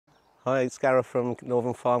Hi, it's Gareth from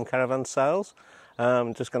Northern Farm Caravan Sales.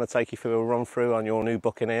 I'm just going to take you through a run through on your new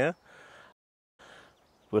Buccaneer.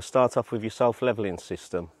 We'll start off with your self-levelling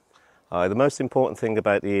system. The most important thing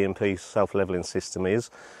about the EMP self-levelling system is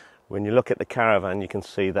when you look at the caravan, you can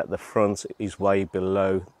see that the front is way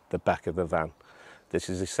below the back of the van. This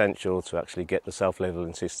is essential to actually get the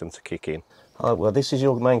self-levelling system to kick in. Well, this is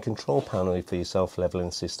your main control panel for your self-levelling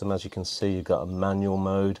system. As you can see, you've got a manual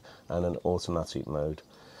mode and an automatic mode.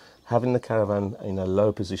 Having the caravan in a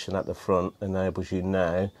low position at the front enables you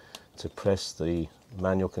now to press the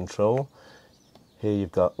manual control. Here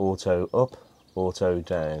you've got auto up, auto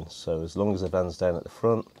down. So as long as the van's down at the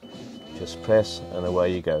front, just press and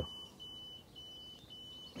away you go.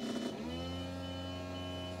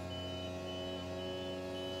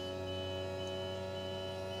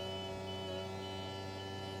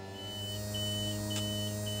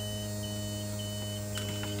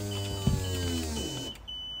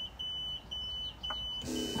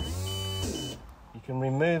 You can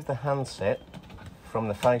remove the handset from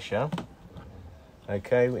the fascia,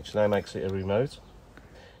 okay, which now makes it a remote.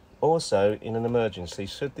 Also, in an emergency,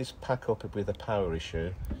 should this pack up with a power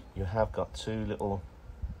issue, you have got two little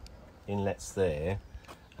inlets there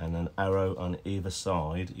and an arrow on either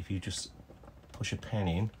side. If you just push a pen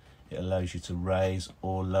in, it allows you to raise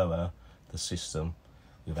or lower the system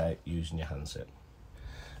without using your handset.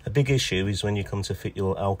 A big issue is when you come to fit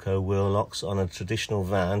your Alco wheel locks on a traditional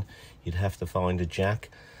van, you'd have to find a jack.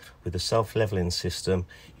 With a self-levelling system,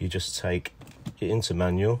 you just take it into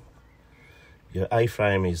manual. Your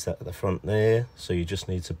A-frame is at the front there, so you just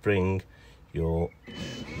need to bring your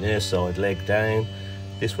near side leg down.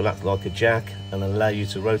 This will act like a jack and allow you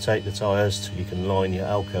to rotate the tyres till you can line your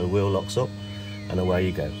Alco wheel locks up, and away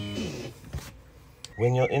you go.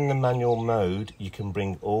 When you're in the manual mode, you can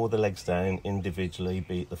bring all the legs down individually,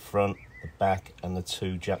 be it the front, the back and the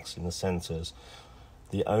two jacks in the centres.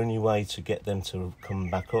 The only way to get them to come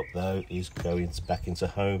back up though is go back into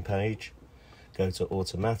home page, go to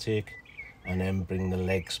automatic and then bring the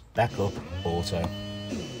legs back up auto.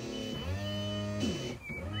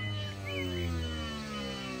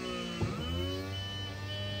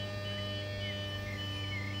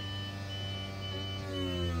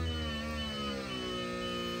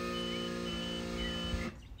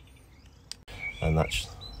 And that's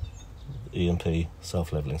the EMP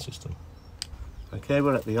self-levelling system. Okay,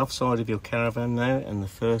 we're at the offside of your caravan now, and the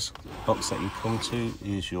first box that you come to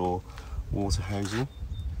is your water housing.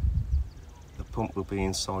 The pump will be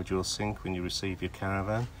inside your sink when you receive your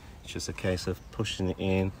caravan. It's just a case of pushing it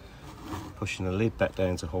in, pushing the lid back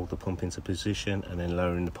down to hold the pump into position, and then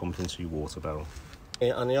lowering the pump into your water barrel.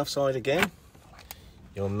 On the offside again,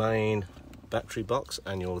 your main battery box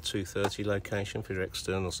and your 230 location for your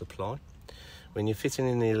external supply. When you're fitting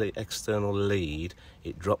in the external lead,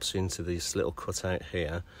 it drops into this little cutout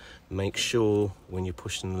here. Make sure when you're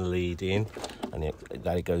pushing the lead in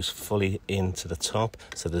that it goes fully into the top,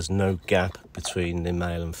 so there's no gap between the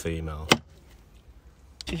male and female.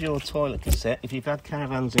 This is your toilet cassette. If you've had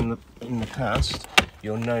caravans in the past,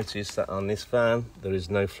 you'll notice that on this van there is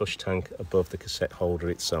no flush tank above the cassette holder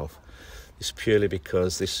itself. It's purely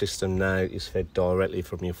because this system now is fed directly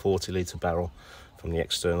from your 40-litre barrel from the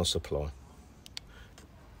external supply.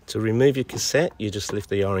 To remove your cassette, you just lift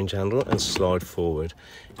the orange handle and slide forward.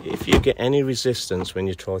 If you get any resistance when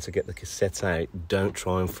you try to get the cassette out, don't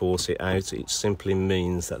try and force it out. It simply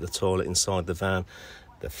means that the toilet inside the van,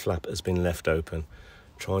 the flap has been left open.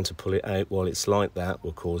 Trying to pull it out while it's like that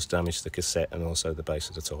will cause damage to the cassette and also the base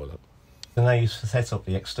of the toilet. So now you've set up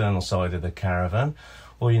the external side of the caravan.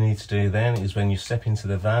 All you need to do then is when you step into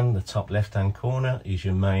the van, the top left-hand corner is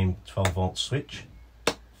your main 12-volt switch.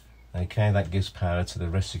 Okay, that gives power to the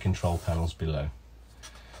rest of the control panels below.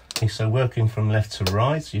 Okay, so working from left to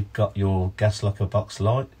right, you've got your gas locker box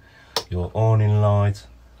light, your awning light,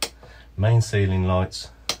 main ceiling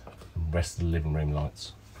lights, and the rest of the living room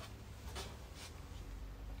lights.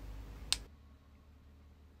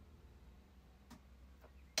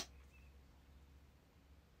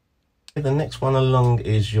 The next one along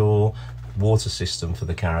is your water system for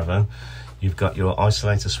the caravan. You've got your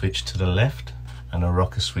isolator switch to the left and a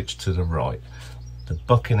rocker switch to the right. The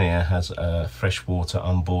Buccaneer has a freshwater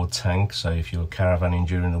onboard tank, so if you're caravanning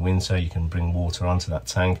during the winter, you can bring water onto that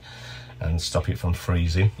tank and stop it from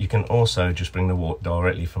freezing. You can also just bring the water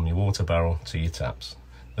directly from your water barrel to your taps.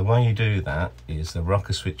 The way you do that is the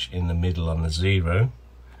rocker switch in the middle on the 0,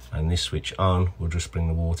 and this switch on will just bring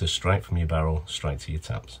the water straight from your barrel straight to your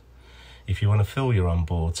taps. If you want to fill your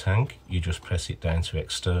onboard tank, you just press it down to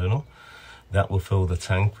external. That will fill the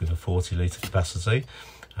tank with a 40-litre capacity,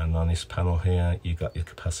 and on this panel here you've got your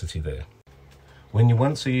capacity there. When you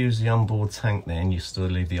want to use the onboard tank, then you still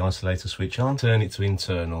leave the isolator switch on, turn it to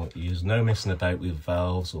internal. Use no messing about with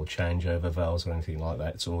valves or changeover valves or anything like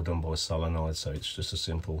that. It's all done by solenoid, so it's just a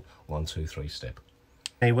simple 1, 2, 3 step.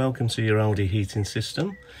 Hey, welcome to your Aldi heating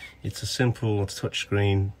system. It's a simple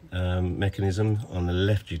touchscreen mechanism. On the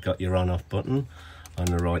left you've got your on-off button, on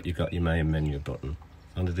the right you've got your main menu button.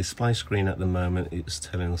 On the display screen at the moment, it's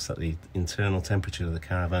telling us that the internal temperature of the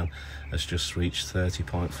caravan has just reached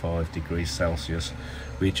 30.5 degrees Celsius,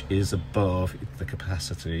 which is above the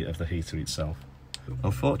capacity of the heater itself.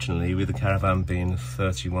 Unfortunately, with the caravan being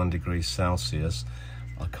 31 degrees Celsius,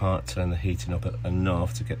 I can't turn the heating up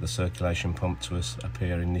enough to get the circulation pump to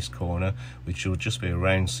appear in this corner, which will just be a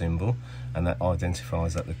round symbol, and that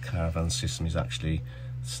identifies that the caravan system is actually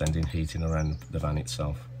sending heating around the van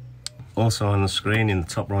itself. Also on the screen in the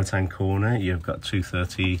top right hand corner you've got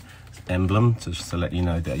 230 emblem, just to let you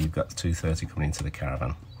know that you've got 230 coming into the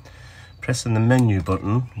caravan. Pressing the menu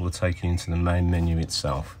button will take you into the main menu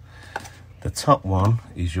itself. The top one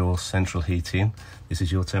is your central heating. This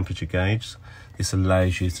is your temperature gauge. This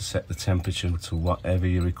allows you to set the temperature to whatever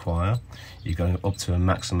you require. You're going up to a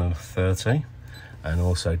maximum of 30 and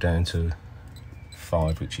also down to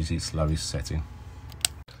 5, which is its lowest setting.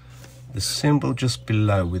 The symbol just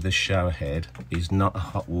below with the shower head is not a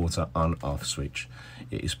hot water on-off switch.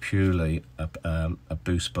 It is purely a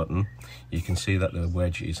boost button. You can see that the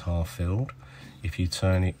wedge is half filled. If you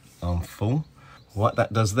turn it on full, what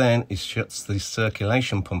that does then is shuts the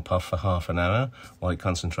circulation pump off for half an hour while it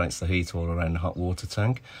concentrates the heat all around the hot water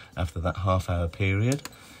tank. After that half-hour period,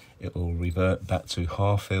 it will revert back to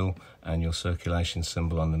half fill and your circulation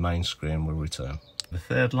symbol on the main screen will return. The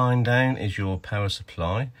third line down is your power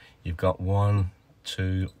supply. You've got 1,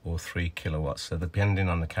 2 or 3 kilowatts. So depending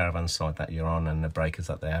on the caravan site that you're on and the breakers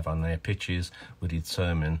that they have on their pitches will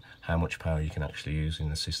determine how much power you can actually use in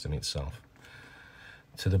the system itself.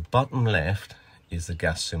 To the bottom left is the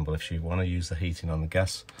gas symbol. If you want to use the heating on the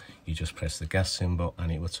gas, you just press the gas symbol and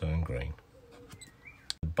it will turn green.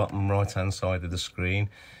 The bottom right hand side of the screen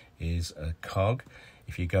is a cog.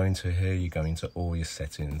 If you go into here, you go into all your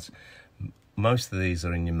settings. Most of these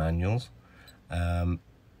are in your manuals,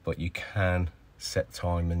 but you can set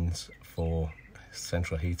timings for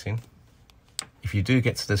central heating. If you do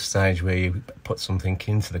get to the stage where you put something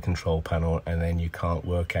into the control panel and then you can't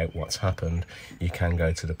work out what's happened, you can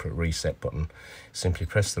go to the reset button. Simply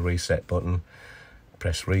press the reset button,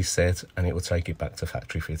 press reset, and it will take it back to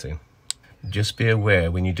factory fitting. Just be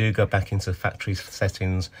aware, when you do go back into factory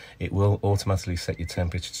settings, it will automatically set your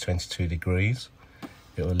temperature to 22 degrees.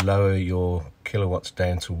 It will lower your kilowatts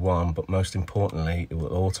down to 1, but most importantly, it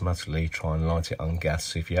will automatically try and light it on gas.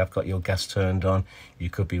 So if you have got your gas turned on, you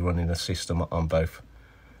could be running a system on both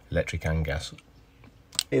electric and gas.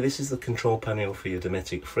 Here, this is the control panel for your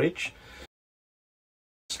Dometic fridge.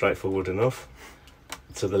 Straightforward enough.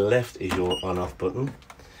 To the left is your on-off button.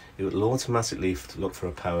 It will automatically look for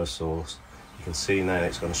a power source. You can see now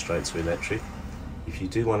it's gone straight to electric. If you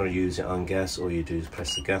do want to use it on gas, all you do is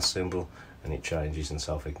press the gas symbol and it changes and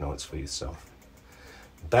self-ignites for yourself.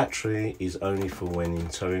 Battery is only for when in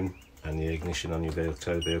towing and the ignition on your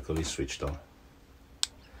tow vehicle is switched on.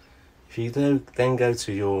 If you then go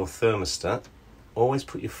to your thermostat, always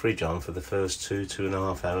put your fridge on for the first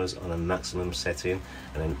 2–2.5 hours on a maximum setting,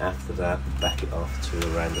 and then after that back it off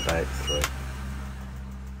to around about 3.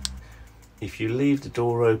 If you leave the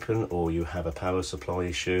door open or you have a power supply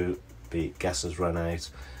issue, be it gas has run out,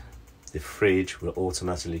 the fridge will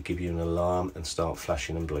automatically give you an alarm and start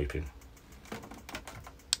flashing and bleeping.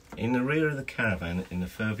 In the rear of the caravan, in the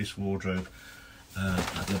furthest wardrobe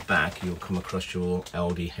at the back, you'll come across your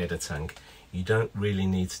Aldi header tank. You don't really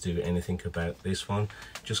need to do anything about this one.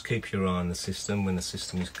 Just keep your eye on the system. When the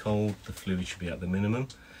system is cold, the fluid should be at the minimum.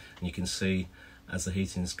 And you can see as the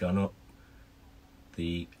heating's gone up,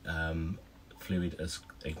 the fluid has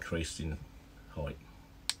increased in height.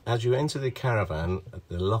 As you enter the caravan,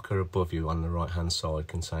 the locker above you on the right hand side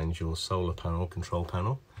contains your solar panel, control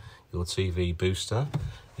panel, your TV booster,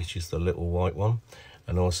 which is the little white one,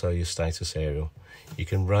 and also your status aerial. You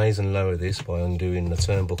can raise and lower this by undoing the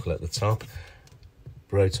turnbuckle at the top,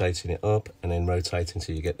 rotating it up and then rotating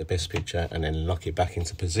until you get the best picture, and then lock it back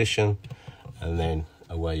into position, and then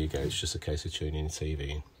away you go. It's just a case of tuning the TV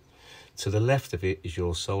in. To the left of it is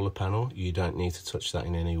your solar panel. You don't need to touch that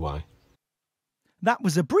in any way. That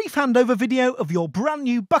was a brief handover video of your brand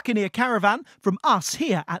new Buccaneer caravan from us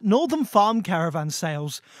here at Northern Farm Caravan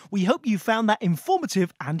Sales. We hope you found that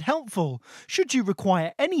informative and helpful. Should you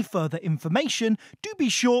require any further information, do be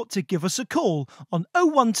sure to give us a call on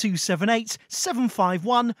 01278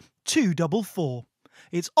 751 244.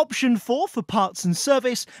 It's option 4 for parts and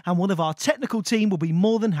service, and one of our technical team will be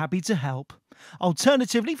more than happy to help.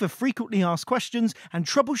 Alternatively, for frequently asked questions and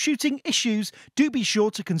troubleshooting issues, do be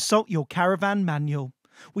sure to consult your caravan manual.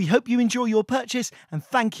 We hope you enjoy your purchase and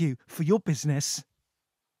thank you for your business.